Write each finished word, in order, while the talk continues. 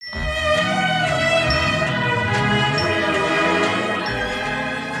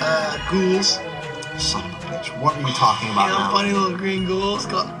ghouls. Son of a bitch. What are you talking about now? Funny little green ghouls.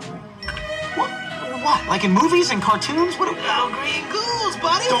 What? Like in movies and cartoons? What? Green ghouls,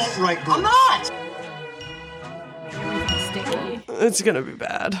 buddy. Don't write ghouls. I'm not. Sticky. It's gonna be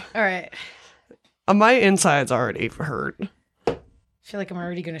bad. All right. My insides already hurt. I feel like I'm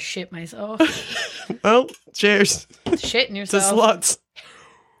already gonna shit myself. Well, cheers Shitting to yourself. sluts.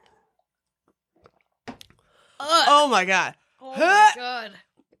 Oh my god. Oh my god.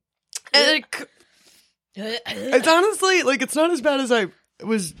 It's honestly, like, it's not as bad as I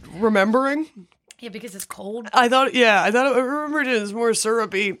was remembering. Yeah, because it's cold. I remembered it was more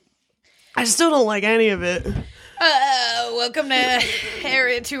syrupy. I still don't like any of it. Welcome to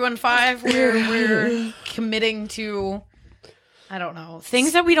Area 215, where we're committing to, I don't know,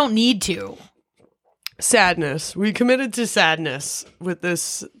 things that we don't need to. Sadness. We committed to sadness with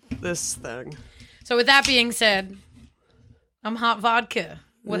this thing. So with that being said, I'm Hot Vodka.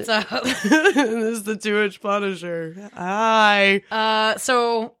 What's up? This is the 2-inch Punisher. Hi.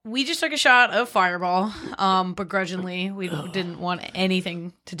 So we just took a shot of Fireball, begrudgingly. We didn't want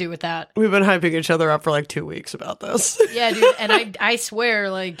anything to do with that. We've been hyping each other up for like 2 weeks about this. Yeah, dude, and I swear,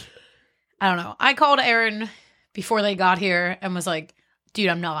 like, I don't know. I called Aaron before they got here and was like, dude,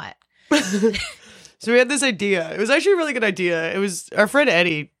 I'm not. So we had this idea. It was actually a really good idea. It was our friend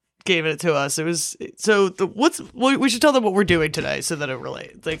Eddie gave it to us. It was we should tell them what we're doing today so that it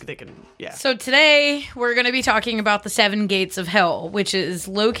really they can. So today we're going to be talking about the 7 Gates of Hell, which is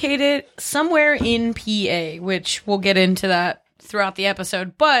located somewhere in PA, which we'll get into that throughout the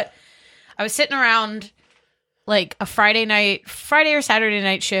episode. But I was sitting around like a Friday or Saturday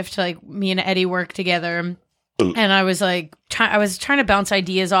night shift, like me and Eddie work together. And I was like, I was trying to bounce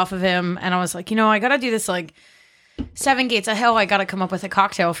ideas off of him. And I was like, I got to do this, like, 7 Gates of Hell. I got to come up with a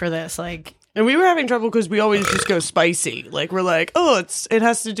cocktail for this. Like, and we were having trouble because we always just go spicy. Like, we're like, oh, it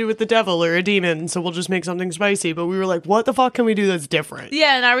has to do with the devil or a demon, so we'll just make something spicy. But we were like, what the fuck can we do that's different?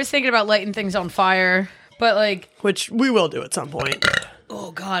 yeah. And I was thinking about lighting things on fire, but like, Which we will do at some point.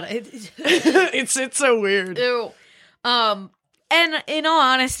 oh God. It's so weird. Ew. And in all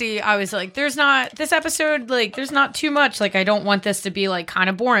honesty, I was like, there's not too much. Like, I don't want this to be like kind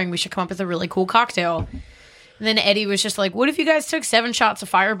of boring. We should come up with a really cool cocktail. And then Eddie was just like, what if you guys took 7 shots of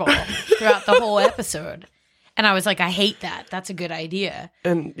Fireball throughout the whole episode? And I was like, I hate that. That's a good idea.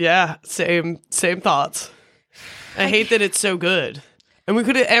 And yeah, same thoughts. I hate that it's so good. And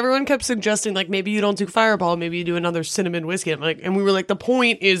everyone kept suggesting, like, maybe you don't do Fireball, maybe you do another cinnamon whiskey. And we were like, the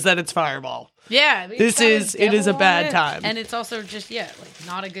point is that it's Fireball. Yeah. It is a bad time. And it's also just, like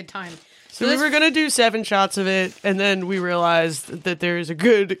not a good time. So we were going to do 7 shots of it, and then we realized that there's a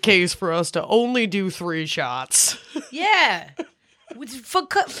good case for us to only do 3 shots. Yeah.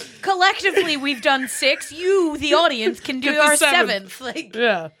 Collectively, we've done 6. You, the audience, can do our 7th. Like,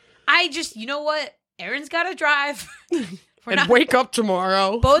 yeah. you know what? Aaron's got to drive. Wake up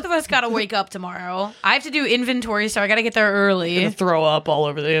tomorrow. Both of us got to wake up tomorrow. I have to do inventory, so I got to get there early. Gonna throw up all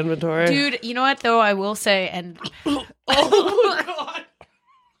over the inventory. Dude, you know what, though? I will say, and... oh, God.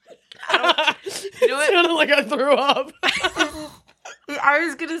 You know what? It sounded like I threw up. I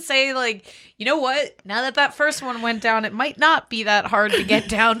was going to say, like, you know what? Now that first one went down, it might not be that hard to get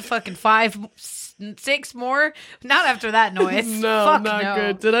down fucking 5, 6 more. Not after that noise. No, Fuck not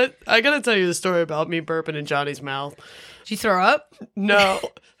no. good. I got to tell you the story about me burping in Johnny's mouth. Did you throw up? No.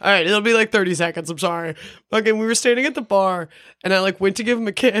 All right, it'll be like 30 seconds. I'm sorry. Fucking, we were standing at the bar, and I, like, went to give him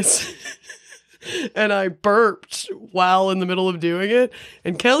a kiss. And I burped while in the middle of doing it.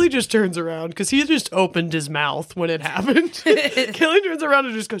 And Kelly just turns around because he just opened his mouth when it happened. Kelly turns around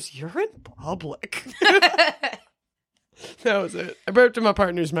and just goes, "You're in public." That was it. I burped in my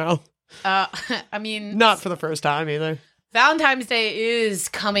partner's mouth. I mean... Not for the first time either. Valentine's Day is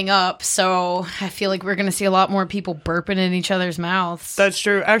coming up, so I feel like we're going to see a lot more people burping in each other's mouths. That's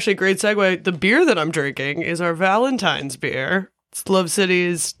true. Actually, great segue. The beer that I'm drinking is our Valentine's beer. It's Love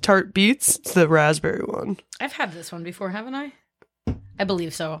City's Tart Beats. It's the raspberry one. I've had this one before, haven't I? I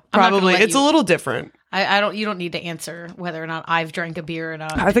believe so. Probably. It's a little different. You don't need to answer whether or not I've drank a beer or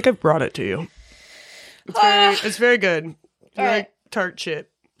not. I think I've brought it to you. It's very good. All right. Tart shit.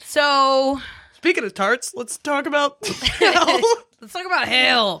 So, speaking of tarts, let's talk about hell. Let's talk about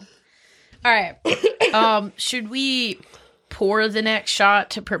hell. All right. Should we pour the next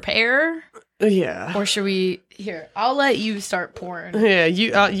shot to prepare? Yeah. Or should we... Here, I'll let you start pouring. Yeah,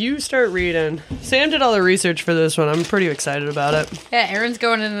 you start reading. Sam did all the research for this one. I'm pretty excited about it. Yeah, Aaron's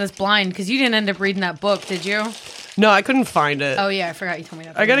going into this blind because you didn't end up reading that book, did you? No, I couldn't find it. Oh, yeah, I forgot you told me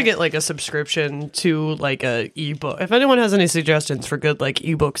that. I gotta get, like, a subscription to, like, a ebook. If anyone has any suggestions for good, like,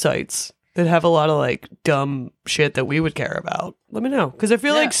 ebook sites, that have a lot of like dumb shit that we would care about, let me know. Because I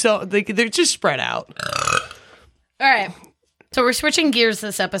feel like they're just spread out. All right. So we're switching gears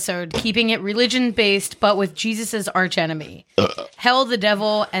this episode, keeping it religion-based, but with Jesus' archenemy. Hell, the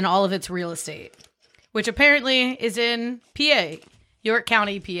devil, and all of its real estate. Which apparently is in PA. York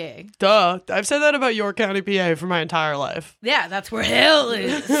County, PA. Duh. I've said that about York County, PA for my entire life. Yeah, that's where hell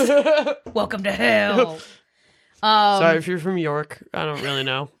is. Welcome to hell. Sorry if you're from York. I don't really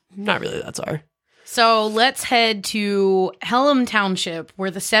know. Not really that sorry. So let's head to Helm Township,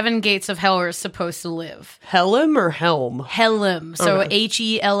 where the 7 gates of hell are supposed to live. Helm or Helm? Helm. So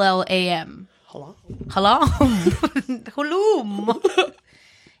Okay. Hellam. Hello. Hello? Helum.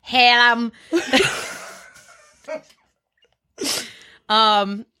 Helm.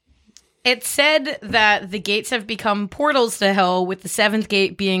 It said that the gates have become portals to hell, with the 7th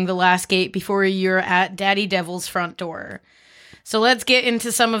gate being the last gate before you're at Daddy Devil's front door. So let's get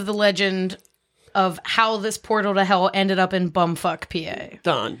into some of the legend of how this portal to hell ended up in bumfuck PA.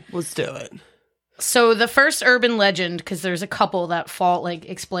 Done. Let's do it. So the first urban legend, because there's a couple that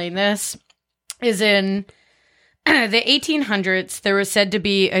explain this, is in the 1800s. There was said to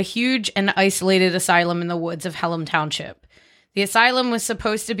be a huge and isolated asylum in the woods of Helm Township. The asylum was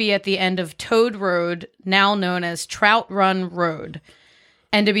supposed to be at the end of Toad Road, now known as Trout Run Road,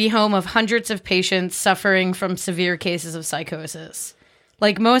 and to be home of hundreds of patients suffering from severe cases of psychosis.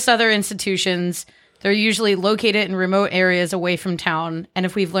 Like most other institutions, they're usually located in remote areas away from town, and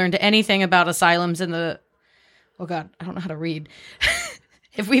if we've learned anything about asylums in the... Oh god, I don't know how to read.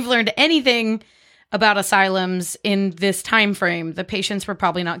 If we've learned anything about asylums in this time frame, the patients were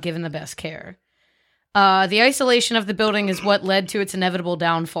probably not given the best care. The isolation of the building is what led to its inevitable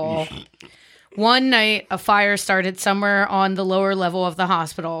downfall. One night, a fire started somewhere on the lower level of the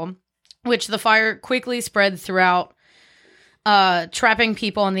hospital, which the fire quickly spread throughout, trapping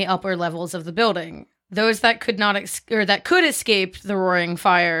people in the upper levels of the building. Those that could not that could escape the roaring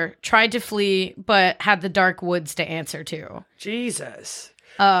fire tried to flee, but had the dark woods to answer to. Jesus.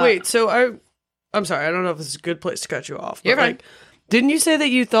 Wait, so I'm sorry, I don't know if this is a good place to cut you off. You're fine. Like, didn't you say that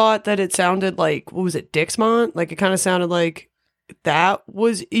you thought that it sounded like, what was it, Dixmont? Like, it kind of sounded like that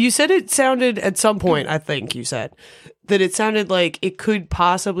was... You said it sounded, at some point, I think you said, that it sounded like it could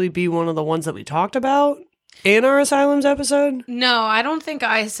possibly be one of the ones that we talked about in our asylums episode? No, I don't think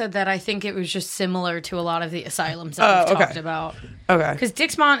I said that. I think it was just similar to a lot of the asylums that we've talked about. Okay. Because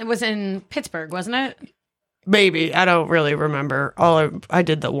Dixmont was in Pittsburgh, wasn't it? Maybe. I don't really remember. I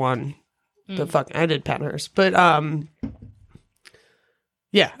did the one. I did Penhurst. But,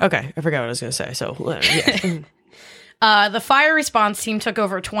 yeah, okay. I forgot what I was going to say. So, yeah. The fire response team took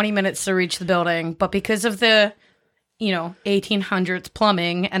over 20 minutes to reach the building, but because of the, 1800s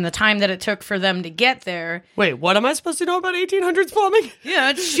plumbing and the time that it took for them to get there. Wait, what am I supposed to know about 1800s plumbing?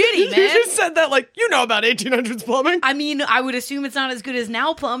 Yeah, it's shitty, man. You just said that like, you know about 1800s plumbing. I mean, I would assume it's not as good as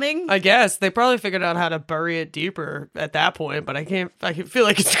now plumbing. I guess. They probably figured out how to bury it deeper at that point, but I feel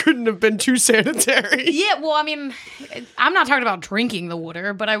like it couldn't have been too sanitary. Yeah, well, I mean, I'm not talking about drinking the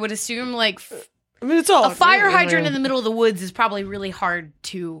water, but I would assume it's all... A fire hydrant in the middle of the woods is probably really hard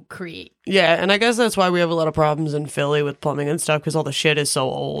to create. Yeah, and I guess that's why we have a lot of problems in Philly with plumbing and stuff, because all the shit is so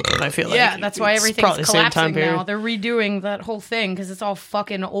old, and I feel like... Yeah, that's why everything's probably the same time collapsing period. now. They're redoing that whole thing, because it's all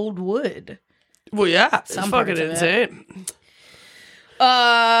fucking old wood. Well, yeah, it's Some fucking parts of it. insane.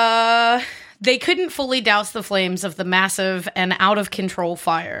 They couldn't fully douse the flames of the massive and out-of-control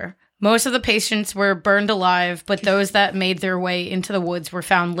fire. Most of the patients were burned alive, but those that made their way into the woods were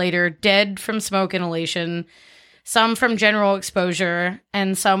found later dead from smoke inhalation, some from general exposure,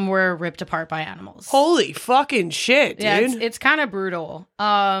 and some were ripped apart by animals. Holy fucking shit, dude. Yeah, it's kind of brutal.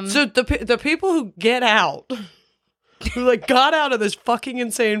 So the people who get out, who got out of this fucking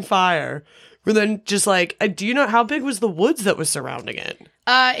insane fire, were then just do you know how big was the woods that was surrounding it?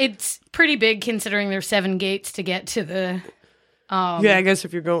 It's pretty big considering there's 7 gates to get to the... yeah, I guess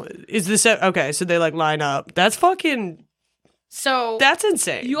if you're going... Is this... Okay, so they line up. That's fucking... So... That's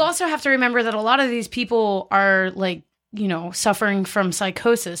insane. You also have to remember that a lot of these people are suffering from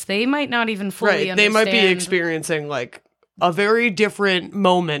psychosis. They might not even fully understand. They might be experiencing a very different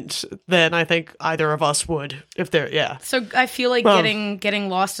moment than I think either of us would if they're... Yeah. So I feel like getting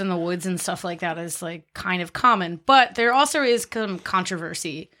lost in the woods and stuff like that is kind of common. But there also is some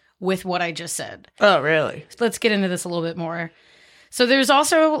controversy with what I just said. Oh, really? Let's get into this a little bit more. So there's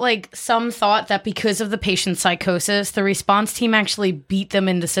also some thought that because of the patient's psychosis, the response team actually beat them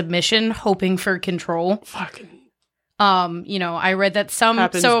into submission, hoping for control. Fucking... I read that some...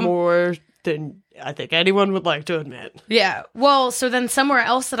 Happens more than I think anyone would like to admit. Yeah. Well, so then somewhere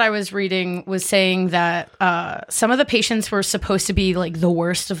else that I was reading was saying that some of the patients were supposed to be like the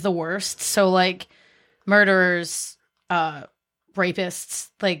worst of the worst. So like murderers, rapists,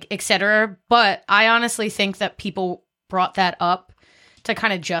 like etc. But I honestly think that people brought that up to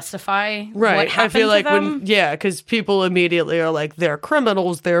kind of justify what happened I feel like to them. because people immediately are like, they're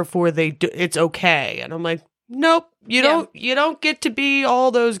criminals, therefore it's okay. And I'm like, nope, you don't get to be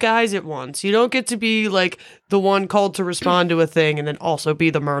all those guys at once. You don't get to be like the one called to respond to a thing and then also be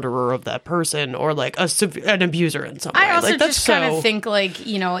the murderer of that person or like an abuser in some way. I also like, just kind of think like,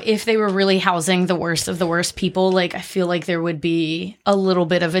 you know, if they were really housing the worst of the worst people, like I feel like there would be a little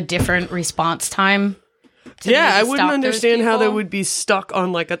bit of a different response time. I wouldn't understand how they would be stuck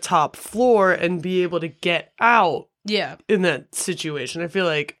on like a top floor and be able to get out in that situation. I feel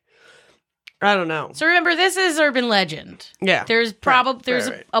like, I don't know. So remember, this is urban legend. Yeah. There's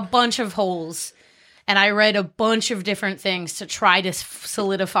a bunch of holes, and I read a bunch of different things to try to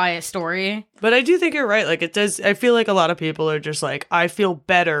solidify a story. But I do think you're right. Like, it does, I feel like a lot of people are just like, I feel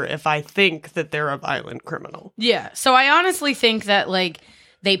better if I think that they're a violent criminal. Yeah. So I honestly think that, like,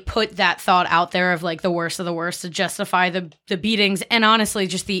 they put that thought out there of, like, the worst of the worst to justify the beatings and, honestly,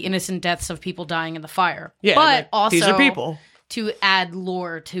 just the innocent deaths of people dying in the fire. Yeah. But like, also these are people. To add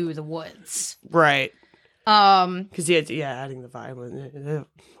lore to the woods. Right. Because, adding the violence.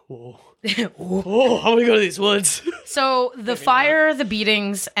 Oh, I want to go to these woods. So the fire, the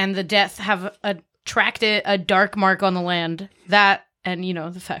beatings, and the death have attracted a dark mark on the land. That, and, you know,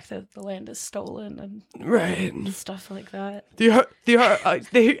 the fact that the land is stolen and stuff like that.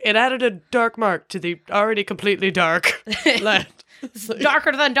 It added a dark mark to the already completely dark land. It's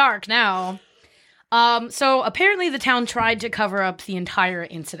darker than dark now. So apparently the town tried to cover up the entire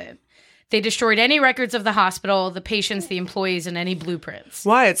incident. They destroyed any records of the hospital, the patients, the employees, and any blueprints.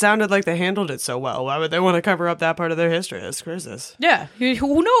 Why? It sounded like they handled it so well. Why would they want to cover up that part of their history? That's crazy. Yeah,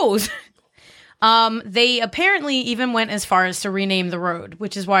 who knows? They apparently even went as far as to rename the road,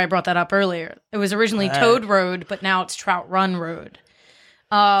 which is why I brought that up earlier. It was originally Toad Road, but now it's Trout Run Road.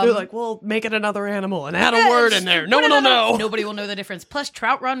 They're like, well, make it another animal and add a word in there. No one will know. Nobody will know the difference. Plus,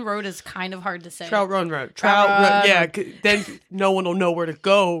 Trout Run Road is kind of hard to say. Trout Run Road. Trout Run. Yeah, then no one will know where to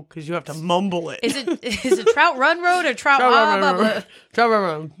go because you have to mumble it. Is it Trout Run Road or Trout Run? Trout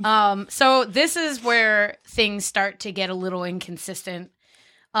Run Road. So this is where things start to get a little inconsistent.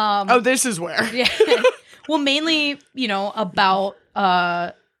 This is where. Yeah. Well, mainly, you know, about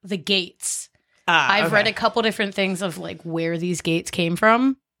the gates. I've read a couple different things of like where these gates came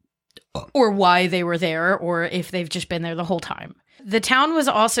from or why they were there or if they've just been there the whole time. The town was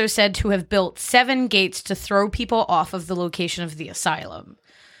also said to have built 7 gates to throw people off of the location of the asylum.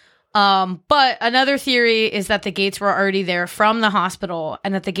 But another theory is that the gates were already there from the hospital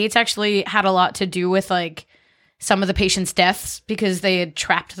and that the gates actually had a lot to do with like some of the patients' deaths because they had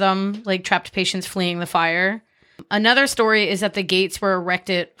trapped patients fleeing the fire. Another story is that the gates were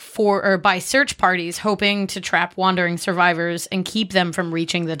erected by search parties hoping to trap wandering survivors and keep them from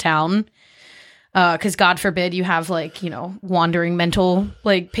reaching the town. Because God forbid you have like, you know, wandering mental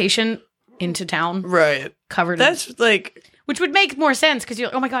like patient into town. Right. Which would make more sense because you're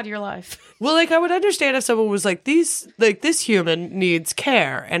like, oh my God, you're alive. Well, like I would understand if someone was like, this human needs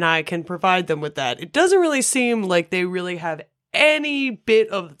care and I can provide them with that. It doesn't really seem like they really have any bit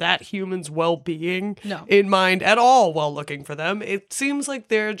of that human's well-being in mind at all while looking for them. It seems like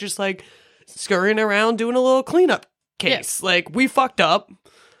they're just like scurrying around doing a little cleanup case. Yeah. Like, we fucked up.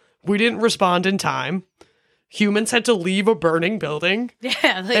 We didn't respond in time. Humans had to leave a burning building.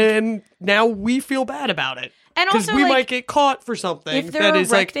 Yeah. And now we feel bad about it. And also, we might get caught for something. If they're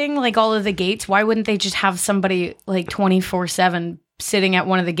erecting like all of the gates, why wouldn't they just have somebody like 24/7 sitting at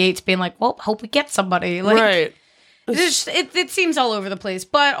one of the gates being like, well, hope we get somebody. Like, right. It seems all over the place.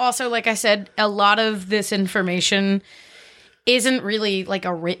 But also, like I said, a lot of this information isn't really like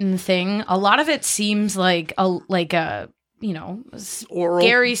a written thing. A lot of it seems like a you know, oral,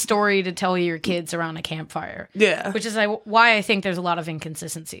 scary story to tell your kids around a campfire. Yeah. Which is why I think there's a lot of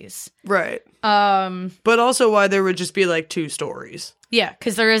inconsistencies. Right. But also why there would just be like 2 stories. Yeah,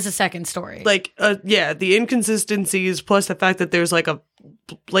 because there is a second story. Like, the inconsistencies plus the fact that there's like a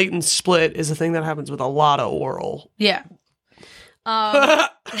blatant split is a thing that happens with a lot of oral. Yeah.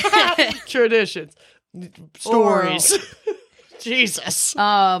 Traditions. Stories. Jesus.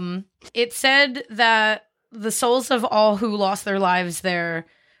 It said that the souls of all who lost their lives there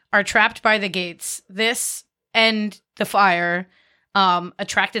are trapped by the gates. This and the fire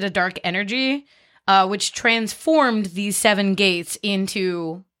attracted a dark energy, which transformed these 7 gates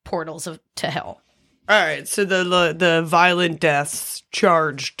into portals to hell. All right, so the violent deaths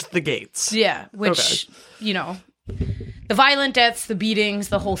charged the gates. Yeah, which, you know, the violent deaths, the beatings,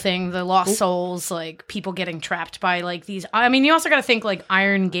 the whole thing, the lost souls, like people getting trapped by like these. I mean, you also got to think like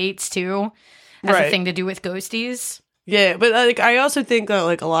iron gates too has a thing to do with ghosties. Yeah, but like I also think that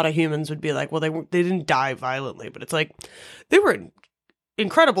like a lot of humans would be like, well, they didn't die violently, but it's like they were in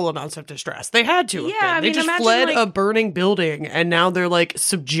incredible amounts of distress. They had to have been. I mean, they just imagine, fled like, a burning building, and now they're like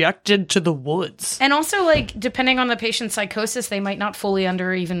subjected to the woods. And also, like, depending on the patient's psychosis, they might not fully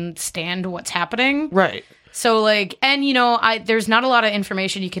even stand what's happening. Right. So, like, and, you know, there's not a lot of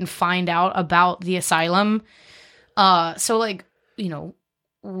information you can find out about the asylum. So, like, you know,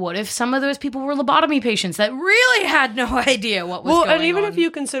 what if some of those people were lobotomy patients that really had no idea what was going on? Well, and even if you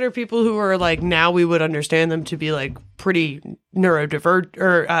consider people who are, like, now we would understand them to be, like, pretty neurodivergent,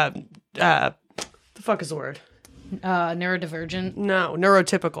 or, the fuck is the word? Neurodivergent? No,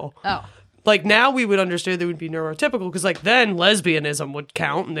 neurotypical. Oh. Like, now we would understand they would be neurotypical, because, like, then lesbianism would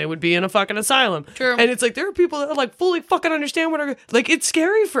count, and they would be in a fucking asylum. True. And it's like, there are people that, like, fully fucking understand what are... Like, it's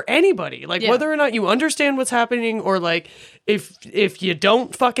scary for anybody. Like, whether or not you understand what's happening, or, like, if you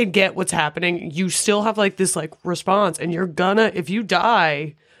don't fucking get what's happening, you still have, like, this, like, response, and you're gonna... If you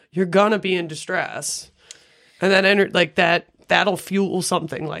die, you're gonna be in distress. And then, that'll fuel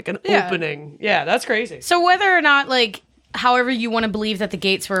something, like, an opening. Yeah, that's crazy. So whether or not, like... However you want to believe that the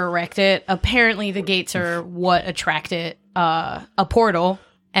gates were erected, apparently the gates are what attracted a portal.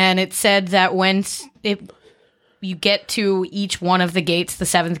 And it said that when you get to each one of the gates, the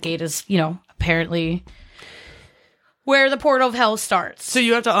seventh gate is, you know, apparently where the portal of hell starts. So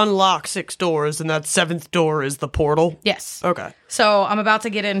you have to unlock 6 doors, and that 7th door is the portal? Yes. Okay. So I'm about to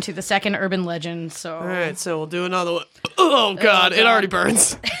get into the second urban legend. So All right, so we'll do another one. Oh, God, it already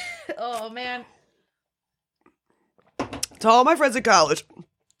burns. Oh, man. To all my friends at college,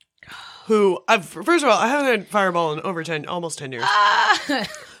 who first of all, I haven't had Fireball in over almost 10 years. To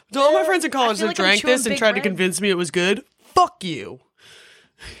all my friends at college that like I'm drank chewing this and Big tried to Red. convince me it was good, fuck you.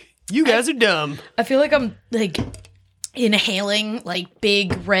 You guys are dumb. I feel like I'm, like, inhaling, like,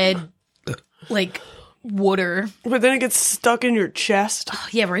 big red, like, water. But then it gets stuck in your chest.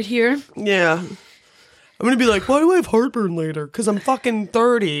 Yeah, right here. Yeah. I'm gonna be like, why do I have heartburn later? Because I'm fucking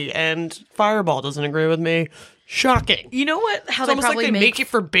 30 and Fireball doesn't agree with me. Shocking. You know what? How It's they almost probably like they make it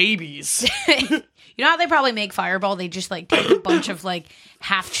for babies. You know how they probably make Fireball? They just like take a bunch of like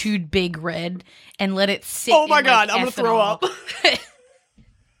half chewed Big Red and let it sit. Oh my in, God, like, I'm gonna throw ethanol. up.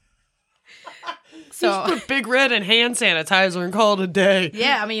 So Put Big Red and hand sanitizer and call it a day.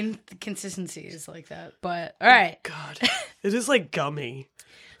 yeah, I mean the consistency is like that. But all right. God, it is like gummy.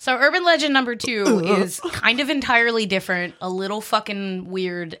 So urban legend number 2 is kind of entirely different, a little fucking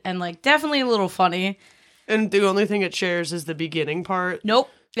weird, and like definitely a little funny. And the only thing it shares is the beginning part. Nope.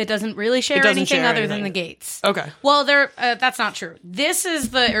 It doesn't really share doesn't anything share other than anything. the gates. Okay. Well, that's not true. This is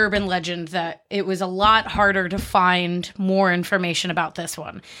the urban legend that it was a lot harder to find more information about this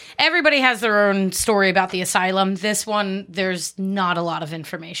one. Everybody has their own story about the asylum. This one, there's not a lot of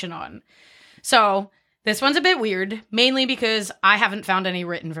information on. So this one's a bit weird, mainly because I haven't found any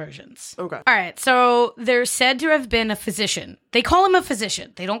written versions. Okay. All right, so they're said to have been a physician. They call him a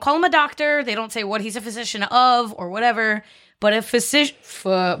physician. They don't call him a doctor. They don't say what he's a physician of or whatever. But a physician.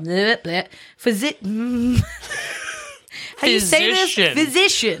 How do you say this? Physician.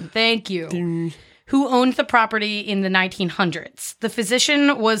 Physician. Thank you. Who owned the property in the 1900s. The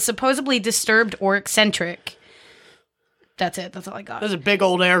physician was supposedly disturbed or eccentric. That's it. That's all I got. Those are big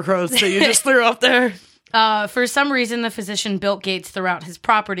old air quotes that you just threw up there. For some reason, the physician built gates throughout his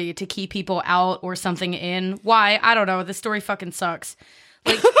property to keep people out or something in. Why? I don't know. The story fucking sucks.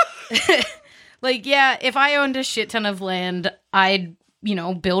 Like, like, yeah, if I owned a shit ton of land, I'd, you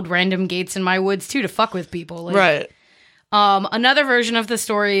know, build random gates in my woods too to fuck with people. Like, Right. Another version of the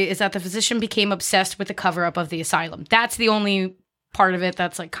story is that the physician became obsessed with the cover-up of the asylum. That's the only part of it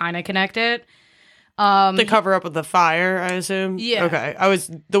that's, like, kind of connected. The cover up of the fire, I assume? Yeah. Okay.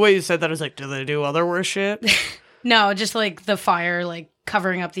 The way you said that, I was like, do they do other worse shit? No, just, like, the fire, like,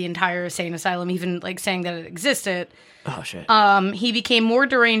 covering up the entire insane asylum, even, like, saying that it existed. Oh, shit. He became more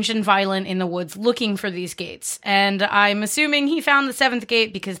deranged and violent in the woods looking for these gates. And I'm assuming he found the 7th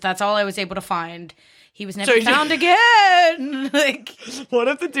gate because that's all I was able to find. He was never So found again. Like, What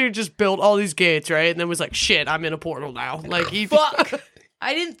if the dude just built all these gates, right? And then was like, shit, I'm in a portal now. Like, he... fuck.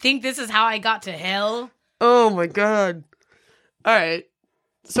 I didn't think this is how I got to hell. Oh, my God. All right.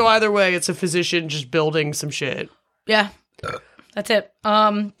 So either way, it's a physician just building some shit. Yeah. That's it.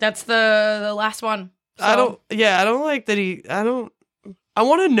 That's the last one. So, I don't like that I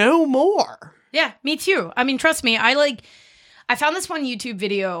want to know more. Yeah, me too. I mean, trust me, I I found this one YouTube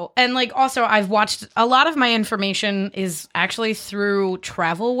video, and like also I've watched a lot of my information is actually through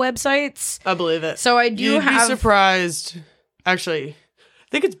travel websites. I believe it. So I do You'd have be surprised. Actually, I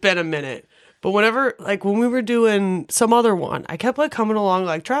think it's been a minute. But whenever, like, when we were doing some other one, I kept, like, coming along,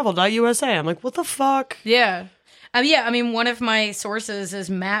 like, travel.usa. I'm like, what the fuck? Yeah. Yeah, I mean, one of my sources is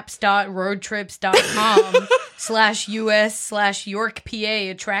maps.roadtrips.com/US/York, PA,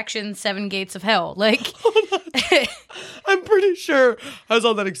 attraction 7 Gates of Hell. Like, I'm pretty sure I was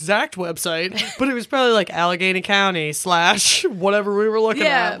on that exact website, but it was probably, like, Allegheny County / whatever we were looking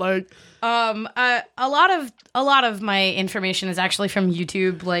Yeah. at. Like, a lot of my information is actually from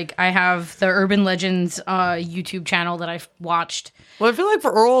YouTube. Like, I have the Urban Legends YouTube channel that I've watched. well, I feel like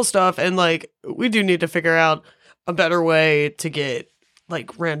for oral stuff, and, like, we do need to figure out a better way to get,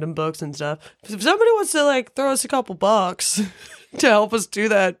 like, random books and stuff. If somebody wants to, like, throw us a couple bucks to help us do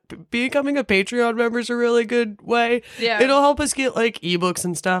that, becoming a Patreon member is a really good way. Yeah. It'll help us get, like, ebooks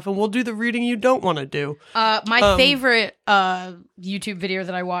and stuff, and we'll do the reading you don't want to do. My favorite YouTube video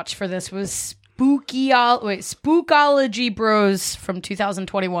that I watched for this was Spookology Bros from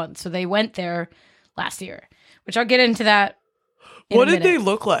 2021. So they went there last year, which I'll get into that in What a did they minute.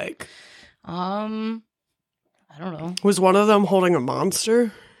 look like? I don't know. Was one of them holding a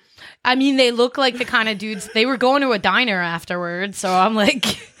monster? I mean, they look like the kind of dudes. They were going to a diner afterwards, so I'm like,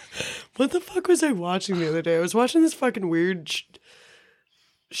 What the fuck was I watching the other day? I was watching this fucking weird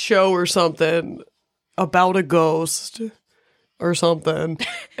show or something about a ghost or something.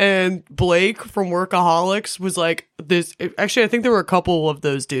 And Blake from Workaholics was like this. Actually, I think there were a couple of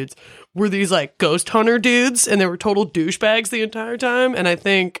those dudes were these like ghost hunter dudes, and they were total douchebags the entire time. And I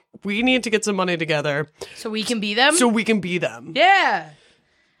think we need to get some money together so we can be them. so we can be them. Yeah,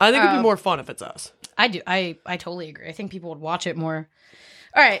 I think it'd be more fun if it's us. I do. I totally agree. I think people would watch it more.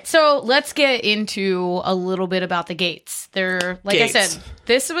 All right, so let's get into a little bit about the gates. They're, like Gates. I said,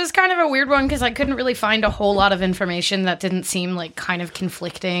 this was kind of a weird one because I couldn't really find a whole lot of information that didn't seem like kind of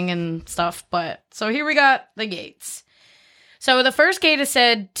conflicting and stuff. But so here we got the gates. So the first gate is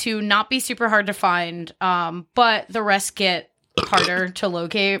said to not be super hard to find, but the rest get harder to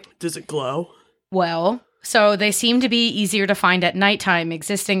locate. Does it glow? Well, so they seem to be easier to find at nighttime,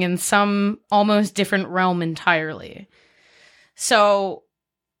 existing in some almost different realm entirely. So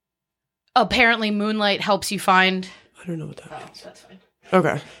apparently moonlight helps you find... I don't know what that means. That's fine.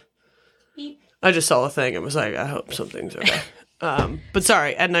 Okay. Beep. I just saw a thing and was like, I hope something's okay. But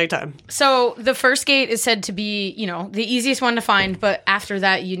sorry, at nighttime. So the first gate is said to be, you know, the easiest one to find, but after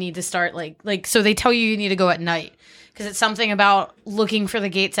that you need to start like so they tell you need to go at night because it's something about looking for the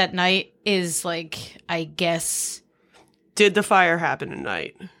gates at night is like, I guess. Did the fire happen at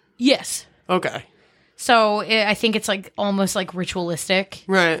night? Yes. Okay. So I think it's like almost like ritualistic.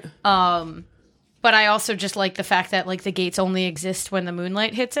 Right. But I also just like the fact that like the gates only exist when the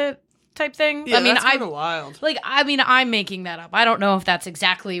moonlight hits it type thing. Yeah, I mean, that's kind of wild. I'm making that up. I don't know if that's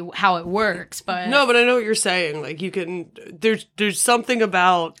exactly how it works, but No, but I know what you're saying. Like you can, there's something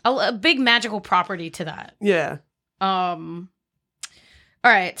about, a big magical property to that. yeah. All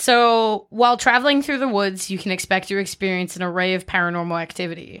right. So while traveling through the woods, you can expect to experience an array of paranormal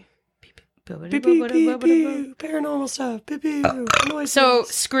activity. Beep, beep, beep, beep. Paranormal stuff. Beep, beep. Noises. So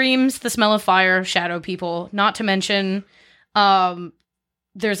screams, the smell of fire, shadow people, not to mention,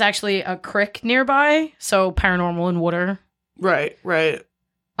 there's actually a creek nearby. So paranormal and water. Right.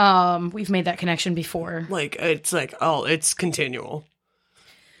 We've made that connection before. Like, it's continual.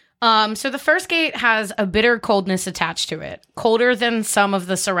 So the first gate has a bitter coldness attached to it, colder than some of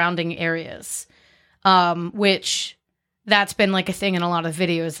the surrounding areas, which that's been like a thing in a lot of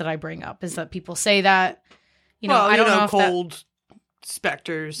videos that I bring up is that people say that, you know, I don't know if cold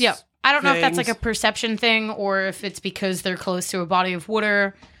specters. Yeah. I don't know if that's like things. a perception thing or if it's because they're close to a body of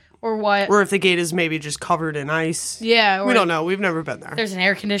water or what. Or if the gate is maybe just covered in ice. Yeah. Or We don't know. We've never been there. There's an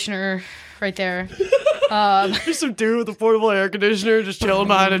air conditioner right there. There's some dude with a portable air conditioner just chilling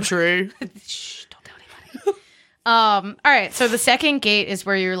behind a tree. Shh, don't tell anybody. All right. So the second gate is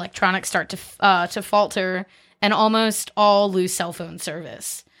where your electronics start to falter and almost all lose cell phone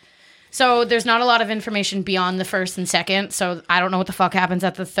service. So there's not a lot of information beyond the first and second. So I don't know what the fuck happens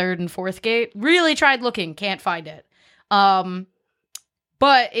at the third and fourth gate. Really tried looking, can't find it.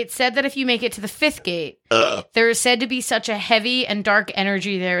 But it said that if you make it to the fifth gate, there is said to be such a heavy and dark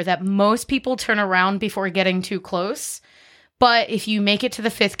energy there that most people turn around before getting too close. But if you make it to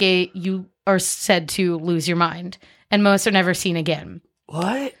the fifth gate, you are said to lose your mind, and most are never seen again.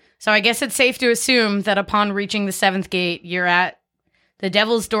 What? So I guess it's safe to assume that upon reaching the seventh gate, you're at the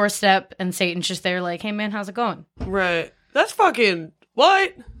devil's doorstep, and Satan's just there like, hey man, how's it going? Right. That's fucking...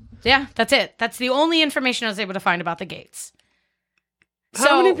 What? Yeah, that's it. That's the only information I was able to find about the gates.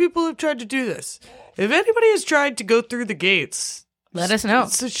 How many people have tried to do this? If anybody has tried to go through the gates, let us know.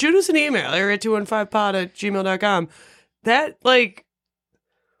 So shoot us an email, area215pod@gmail.com. That, like,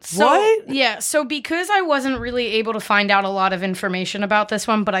 So, what? Yeah, so because I wasn't really able to find out a lot of information about this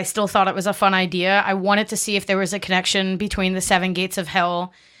one, but I still thought it was a fun idea, I wanted to see if there was a connection between the 7 gates of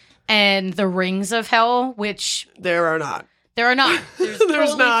hell and the rings of hell, which There are not. there are not. There's,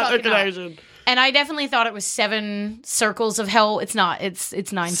 There's totally not a fucking not. connection. And I definitely thought it was 7 circles of hell. It's not. It's 9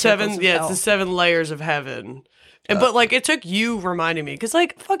 circles Seven, of yeah, hell. it's the 7 layers of heaven. But, like, it took you reminding me. Because,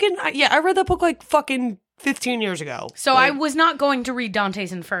 like, I read that book, like, fucking 15 years ago. So like, I was not going to read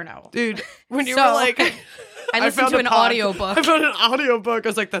Dante's Inferno. Dude, when you So, were like... I listened found to a an audiobook. I found an audiobook. I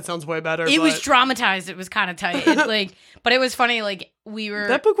was like, that sounds way better. It was but dramatized. It was kind of tight. But it was funny. Like, we were...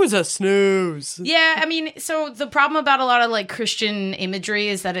 that book was a snooze. Yeah, I mean, so the problem about a lot of, like, Christian imagery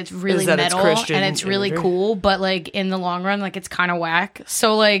is that it's really that it's metal Christian and it's really imagery. cool, but, like, in the long run, like, it's kind of whack.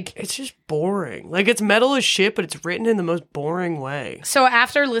 So, like... It's just boring. Like, it's metal as shit, but it's written in the most boring way. So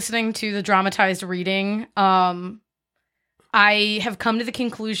after listening to the dramatized reading, I have come to the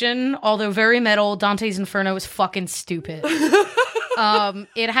conclusion, although very metal, Dante's Inferno is fucking stupid.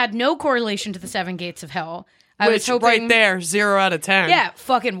 It had no correlation to the 7 gates of hell. I was Which, hoping, right there, 0 out of 10. Yeah,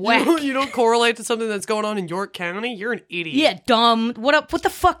 fucking whack. You don't correlate to something that's going on in York County? You're an idiot. Yeah, dumb. What up? What the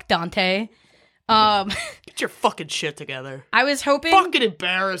fuck, Dante? Get your fucking shit together. I was hoping. Fucking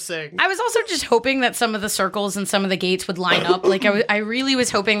embarrassing. I was also just hoping that some of the circles and some of the gates would line up. Like, I really was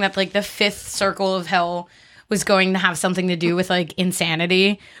hoping that, like, the 5th circle of hell was going to have something to do with, like,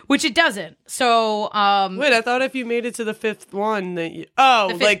 insanity, which it doesn't. So, Wait, I thought if you made it to the 5th one that you... Oh,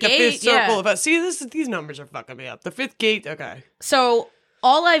 The 5th like the 5th gate? circle Yeah. of hell. See, these numbers are fucking me up. The 5th gate, okay. So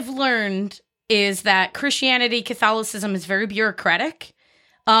all I've learned is that Christianity, Catholicism is very bureaucratic.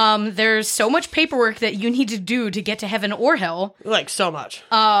 There's so much paperwork that you need to do to get to heaven or hell. Like, so much.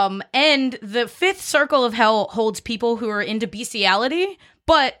 And the 5th circle of hell holds people who are into bestiality,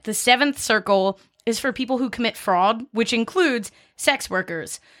 but the 7th circle is for people who commit fraud, which includes sex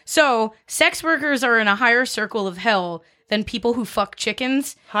workers. So sex workers are in a higher circle of hell than people who fuck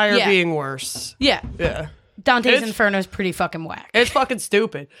chickens. Higher Yeah. being worse. Yeah. Yeah. Dante's It's- Inferno is pretty fucking whack. It's fucking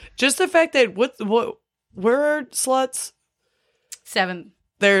stupid. Just the fact that where are sluts? 7.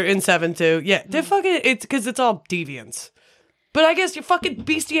 They're in 7 too. Yeah, Mm. they're fucking. It's because it's all deviants. But I guess your fucking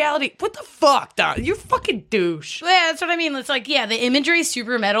bestiality. What the fuck, Don? You fucking douche. Yeah, that's what I mean. It's like, yeah, the imagery is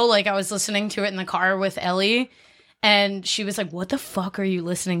super metal. Like, I was listening to it in the car with Ellie, and she was like, what the fuck are you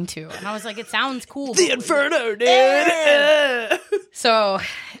listening to? And I was like, it sounds cool. The but- Inferno, dude. So,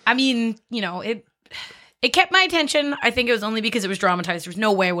 I mean, you know, it kept my attention. I think it was only because it was dramatized. There's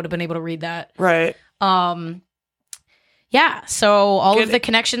no way I would have been able to read that. Right. Yeah, so all Get of the it.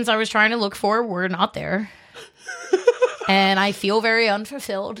 connections I was trying to look for were not there. And I feel very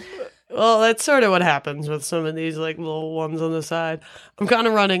unfulfilled. Well, that's sort of what happens with some of these like little ones on the side. I'm kind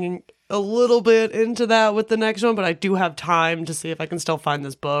of running a little bit into that with the next one, but I do have time to see if I can still find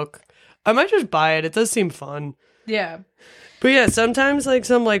this book. I might just buy it. It does seem fun. Yeah. But yeah, sometimes like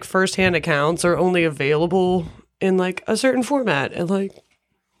some like first-hand accounts are only available in like a certain format. And like,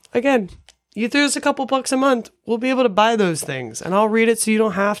 again, you throw us a couple bucks a month, we'll be able to buy those things. And I'll read it so you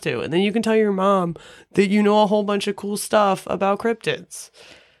don't have to. And then you can tell your mom that you know a whole bunch of cool stuff about cryptids.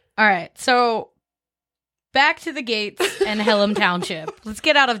 All right, so back to the gates and Helm Township. Let's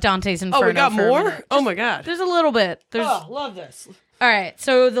get out of Dante's Inferno. Oh, we got for a more? minute. Oh my god. There's a little bit. There's Oh, love this. All right,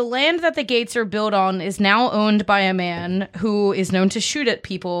 so the land that the gates are built on is now owned by a man who is known to shoot at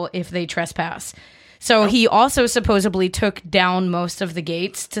people if they trespass. So he also supposedly took down most of the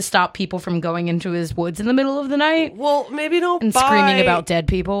gates to stop people from going into his woods in the middle of the night Well, maybe don't and buy... screaming about dead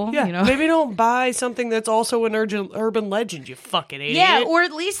people. Yeah, you know? maybe don't buy something that's also an urban legend, you fucking idiot. Yeah, or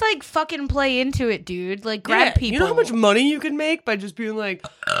at least like fucking play into it, dude. Like grab Yeah, people. You know how much money you can make by just being like,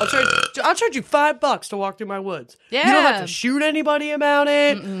 I'll charge you $5 to walk through my woods. You don't have Yeah. to shoot anybody about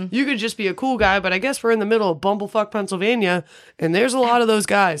it. You could just be a cool guy, but I guess we're in the middle of Bumblefuck, Pennsylvania, and there's a lot of those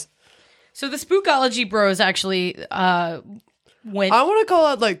guys. So the Spookology Bros actually went I want to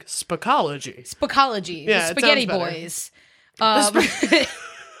call it like Spacology. Spookology, Yeah, the it Spaghetti sounds better. Boys.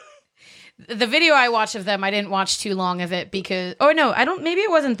 The video I watched of them, I didn't watch too long of it because maybe it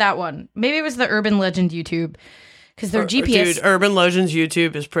wasn't that one. Maybe it was the Urban Legend YouTube because their GPS. Dude, Urban Legends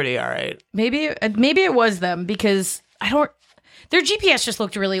YouTube is pretty alright. Maybe it was them because their GPS just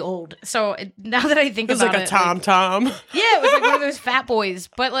looked really old. So now that I think It's about like a it, Tom. yeah, it was like one of those fat boys,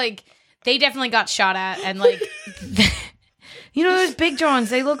 but like they definitely got shot at and like you know those big Johns,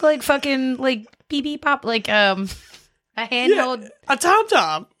 they look like fucking like beep beep pop like A handheld. A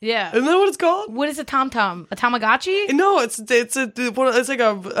TomTom. Yeah. Isn't that what it's called? What is a TomTom? A Tamagotchi? No, it's like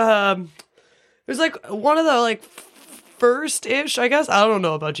a it was like one of the like first-ish, I guess. I don't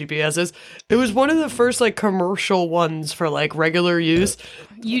know about GPSs. It was one of the first like commercial ones for like regular use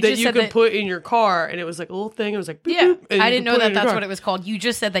You that just you said could that. put in your car, and it was like a little thing. It was like boop, Yeah, boop, and I you didn't could know put it that in your that's car. what it was called. You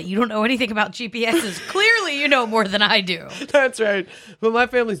just said that you don't know anything about GPSs. Clearly, you know more than I do. That's right. But my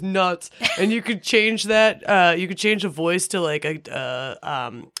family's nuts, and you could change that. You could change the voice to like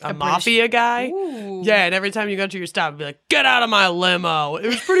a mafia guy. Ooh. Yeah, and every time you got to your stop, it'd be like, "Get out of my limo." It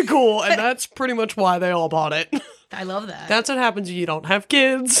was pretty cool, and that's pretty much why they all bought it. I love that. That's what happens when you don't have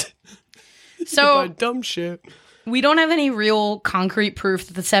kids. You buy So dumb shit. we don't have any real concrete proof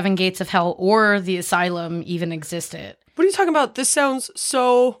that the Seven Gates of Hell or the Asylum even existed. What are you talking about? This sounds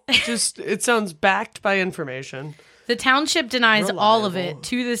so just. It sounds backed by information. The township denies all of Reliable. it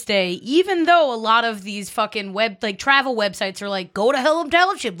to this day, even though a lot of these fucking travel websites are like, go to Hellum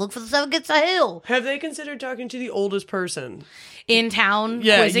Township, look for the Seven Gates of Hell. Have they considered talking to the oldest person? In town,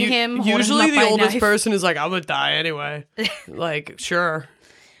 Yeah, quizzing him. holding him usually up the by a oldest knife. person is like, "I'm gonna die anyway." Like, sure.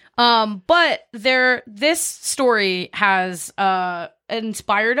 But this story has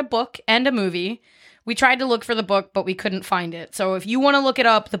inspired a book and a movie. We tried to look for the book, but we couldn't find it. So if you want to look it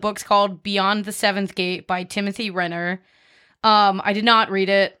up, the book's called Beyond the Seventh Gate by Timothy Renner. I did not read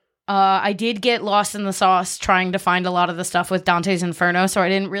it. I did get lost in the sauce trying to find a lot of the stuff with Dante's Inferno, so I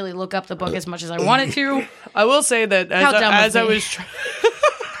didn't really look up the book as much as I wanted to. I will say that How dumb as of I me. was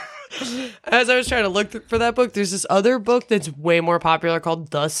as I was trying to look for that book, there's this other book that's way more popular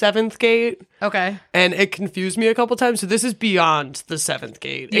called The Seventh Gate, Okay. and it confused me a couple times. So this is Beyond the Seventh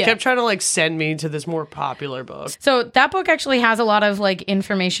Gate. It Yeah. kept trying to like send me to this more popular book. So that book actually has a lot of like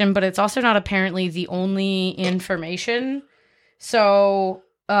information, but it's also not apparently the only information. So,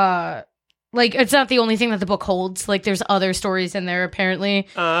 like it's not the only thing that the book holds. Like there's other stories in there apparently,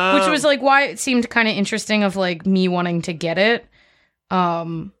 which was like why it seemed kind of interesting of like me wanting to get it.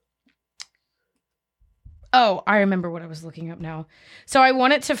 Oh, I remember what I was looking up now. So I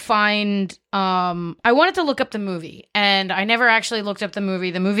wanted to find, I wanted to look up the movie, and I never actually looked up the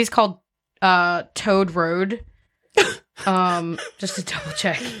movie. The movie's called Toad Road. Just to double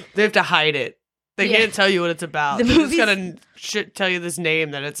check. They have to hide it. They Yeah. can't tell you what it's about. The They just movie's- gotta tell you this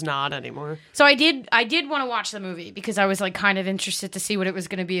name that it's not anymore. So I did want to watch the movie because I was like kind of interested to see what it was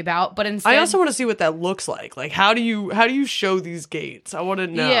going to be about. But instead, I also want to see what that looks like. Like, how do you show these gates? I want to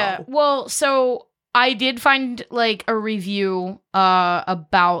know. yeah. Well, so I did find like a review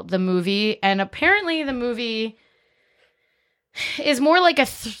about the movie, and apparently the movie is more like a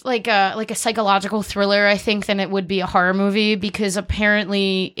psychological thriller, I think, than it would be a horror movie, because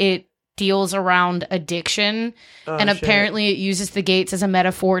apparently it deals around addiction, Oh, and shit. apparently it uses the gates as a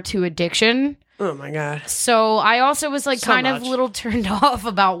metaphor to addiction. Oh my god. So I also was like So kind of much. a little turned off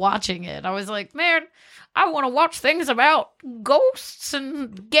about watching it. I was like, man, I want to watch things about ghosts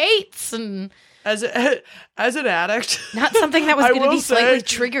and gates and As an addict, not something that was I going to will be slightly say,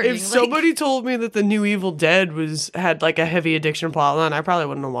 triggering. if somebody told me that the new Evil Dead had like a heavy addiction plotline, I probably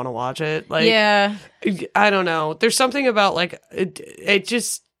wouldn't want to watch it. Like, yeah, I don't know. There's something about like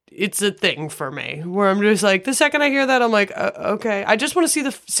it's a thing for me where I'm just like, the second I hear that, I'm like, okay, I just want to see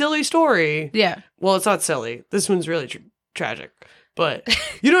the silly story. yeah. Well, it's not silly. This one's really tragic. But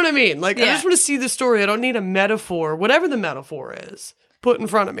you know what I mean? Like, I Yeah. just want to see the story. I don't need a metaphor, whatever the metaphor is, put in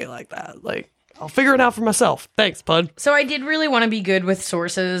front of me like that. Like, I'll figure it out for myself. Thanks, bud. So I did really want to be good with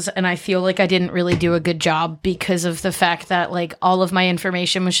sources, and I feel like I didn't really do a good job because of the fact that like all of my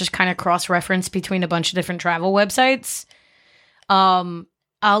information was just kind of cross-referenced between a bunch of different travel websites.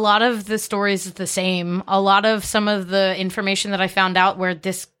 A lot of the stories is the same. A lot of some of the information that I found out where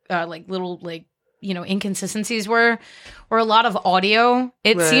this like little like inconsistencies were a lot of audio.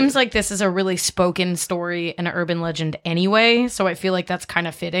 It Right. seems like this is a really spoken story and an urban legend anyway, so I feel like that's kind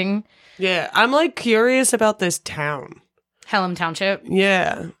of fitting. Yeah, I'm like curious about this town. Hellum Township.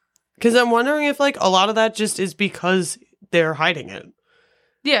 Yeah. Because I'm wondering if like a lot of that just is because they're hiding it.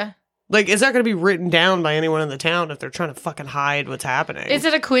 Yeah. Like, is that going to be written down by anyone in the town if they're trying to fucking hide what's happening? Is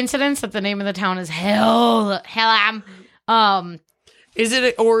it a coincidence that the name of the town is Hellum? Is it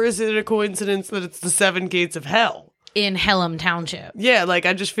a coincidence that it's the Seven Gates of Hell? In Hellum Township. Yeah, like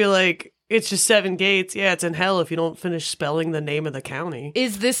I just feel like it's just seven gates. Yeah, it's in hell if you don't finish spelling the name of the county.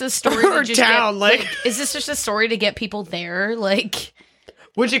 Is this a story Or to just town, get, like- is this just a story to get people there? Like,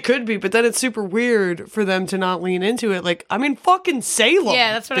 Which it could be, but then it's super weird for them to not lean into it. Like, I mean, fucking Salem.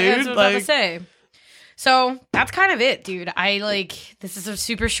 yeah, that's what I was about to say. So that's kind of it, dude. This is a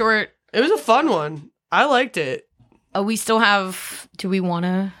super short. It was a fun one. I liked it. We still have. Do we want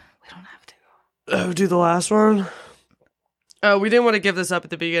to? We don't have to. Oh, do the last one? We didn't want to give this up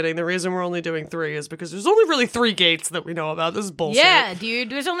at the beginning. The reason we're only doing 3 is because there's only really 3 gates that we know about. This is bullshit. Yeah, dude.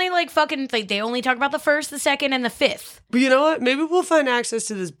 There's only they only talk about the 1st, the 2nd, and the 5th. But you know what? Maybe we'll find access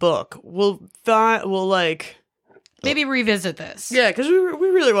to this book. Maybe revisit this. Yeah, because we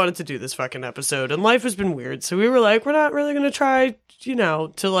really wanted to do this fucking episode, and life has been weird, so we were like, we're not really going to try,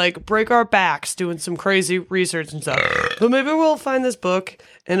 to break our backs doing some crazy research and stuff. But maybe we'll find this book,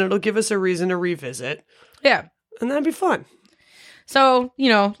 and it'll give us a reason to revisit. Yeah. And that'd be fun. So,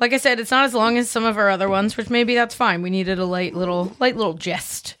 like I said, it's not as long as some of our other ones, which maybe that's fine. We needed a light little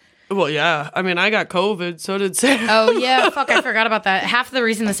jest. Well, yeah. I mean, I got COVID, so did Sam. Oh, yeah. Fuck, I forgot about that. Half of the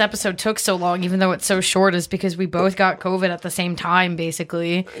reason this episode took so long, even though it's so short, is because we both got COVID at the same time,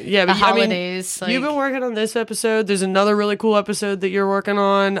 basically. Yeah, but the holidays. You've been working on this episode. There's another really cool episode that you're working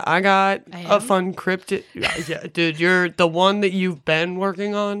on. I got a fun cryptid. Yeah, dude, you're the one that you've been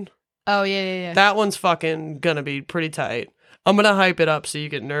working on. Oh, yeah. That one's fucking gonna be pretty tight. I'm gonna hype it up so you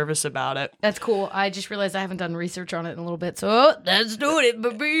get nervous about it. That's cool. I just realized I haven't done research on it in a little bit, so let's do it,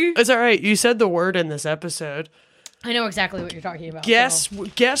 baby. It's all right. You said the word in this episode. I know exactly what you're talking about. Guess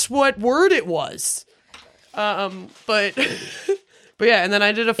what word it was. But but yeah, and then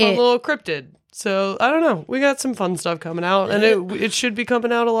I did a fun little cryptid. So I don't know. We got some fun stuff coming out, and it should be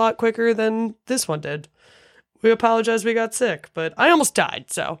coming out a lot quicker than this one did. We apologize we got sick, but I almost died,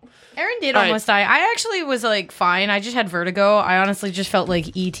 so. Aaron did almost die. I actually was, fine. I just had vertigo. I honestly just felt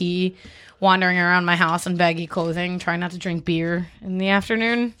like E.T. wandering around my house in baggy clothing, trying not to drink beer in the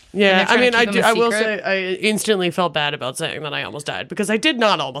afternoon. Yeah, I mean, I will say, I instantly felt bad about saying that I almost died, because I did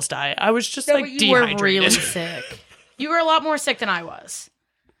not almost die. I was just, you dehydrated. were really sick. You were a lot more sick than I was.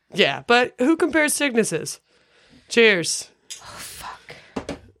 Yeah, but who compares sicknesses? Cheers.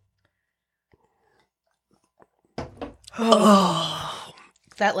 Oh,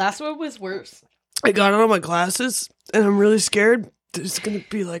 that last one was worse. I got it on my glasses, and I'm really scared there's gonna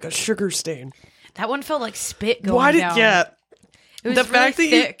be a sugar stain. That one felt like spit going down. Yeah. It was the really fact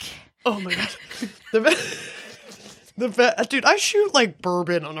thick. That oh my god. Dude, I shoot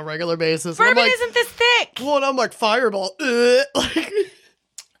bourbon on a regular basis. Bourbon isn't this thick. Well, and I'm like, Fireball.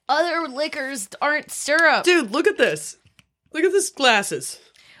 Other liquors aren't syrup. Dude, look at this. Look at this glasses.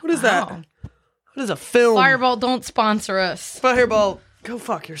 What is that? What is a film? Fireball, don't sponsor us. Fireball, go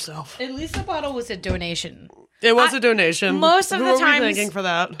fuck yourself. At least the bottle was a donation. It was a donation. Most of Who the are time, we thanking for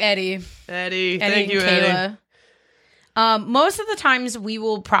that? Eddie. Thank you, Eddie. Most of the times, we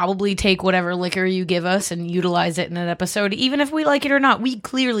will probably take whatever liquor you give us and utilize it in an episode, even if we like it or not. We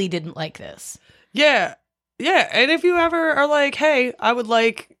clearly didn't like this. Yeah. And if you ever are like, hey, I would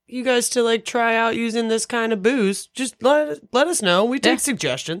like you guys to try out using this kind of booze, just let us know. We take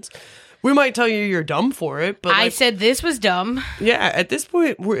suggestions. We might tell you you're dumb for it, but I said this was dumb. Yeah, at this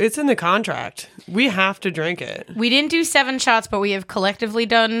point, it's in the contract. We have to drink it. We didn't do 7 shots, but we have collectively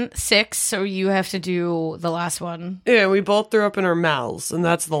done 6, so you have to do the last one. Yeah, we both threw up in our mouths, and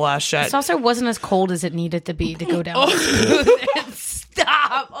that's the last shot. This also wasn't as cold as it needed to be to go down.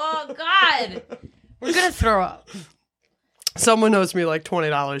 Stop! Oh, God! We're gonna throw up. Someone owes me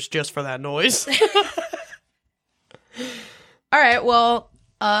 $20 just for that noise. All right, well...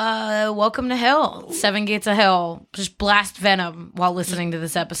 welcome to hell. 7 Gates of Hell. Just blast venom while listening to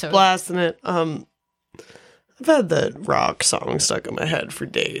this episode. Blasting it. I've had that rock song stuck in my head for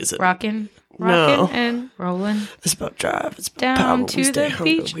days. Rockin' and rollin'. It's about drive. It's about down power. to the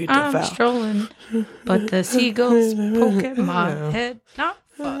beach. I'm strolling, but the seagulls poking my head. Not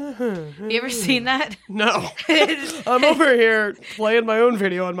fun. You ever seen that? No. I'm over here playing my own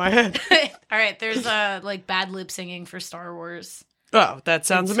video in my head. All right, there's bad lip singing for Star Wars. Oh, that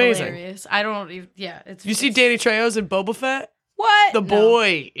sounds amazing. Hilarious. I don't even, You see Danny Trejo's in Boba Fett? What? The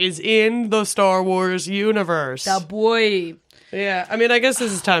boy is in the Star Wars universe. The boy. Yeah, I mean, I guess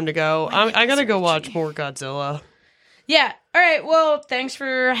this is time to go. I gotta go watch more Godzilla. Yeah. All right. Well, thanks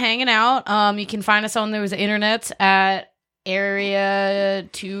for hanging out. You can find us on those internets at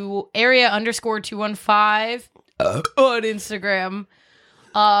area_215 on Instagram.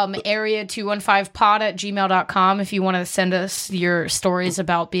 area215pod@gmail.com if you want to send us your stories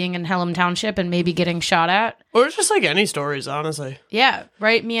about being in Helm Township and maybe getting shot at. Or just any stories, honestly. Yeah,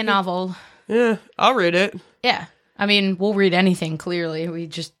 write me a novel. Yeah, I'll read it. Yeah. I mean, we'll read anything, clearly. We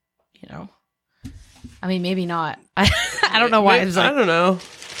just, I mean, maybe not. I don't know why. I don't know.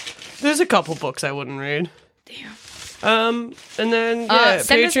 There's a couple books I wouldn't read. Damn. And then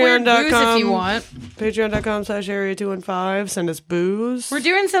send us weird booze if you want. Patreon.com/area215. Send us booze. We're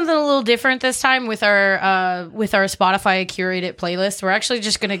doing something a little different this time with our Spotify curated playlist. We're actually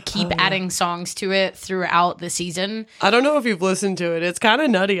just going to keep adding songs to it throughout the season. I don't know if you've listened to it. It's kind of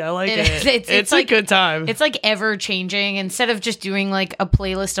nutty. I like it. It's like, a good time. It's like ever changing. Instead of just doing like a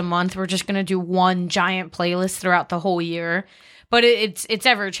playlist a month, we're just going to do one giant playlist throughout the whole year. But it's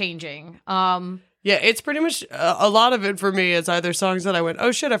ever changing. Yeah, it's pretty much a lot of it for me is either songs that I went,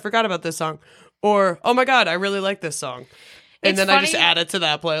 oh shit, I forgot about this song, or oh my god, I really like this song, and then I just add it to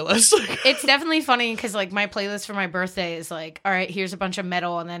that playlist. It's definitely funny because like my playlist for my birthday is like, all right, here's a bunch of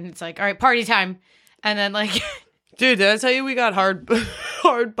metal, and then it's like, all right, party time, and then like, dude, did I tell you we got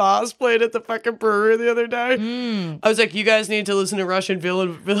hard boss played at the fucking brewery the other day? I was like, you guys need to listen to Russian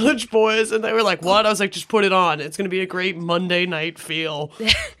Village Boys, and they were like, what? I was like, just put it on. It's gonna be a great Monday night feel.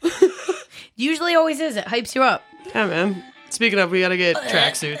 Usually always is. It hypes you up. Yeah, man. Speaking of, we gotta get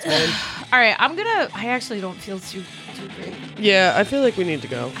tracksuits, man. All right, I actually don't feel too great. Yeah, I feel like we need to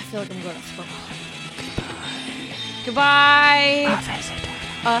go. I feel like I'm going to throw up. Goodbye.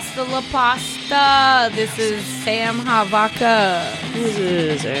 Hasta la pasta. This is Sam Havaka. This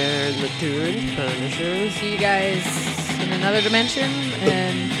is Aaron the Toon Punisher. See you guys in another dimension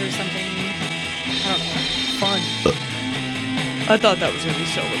and for something, I don't know, fun. I thought that was gonna be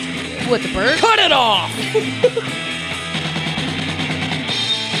so much fun. What, the bird? Cut it off!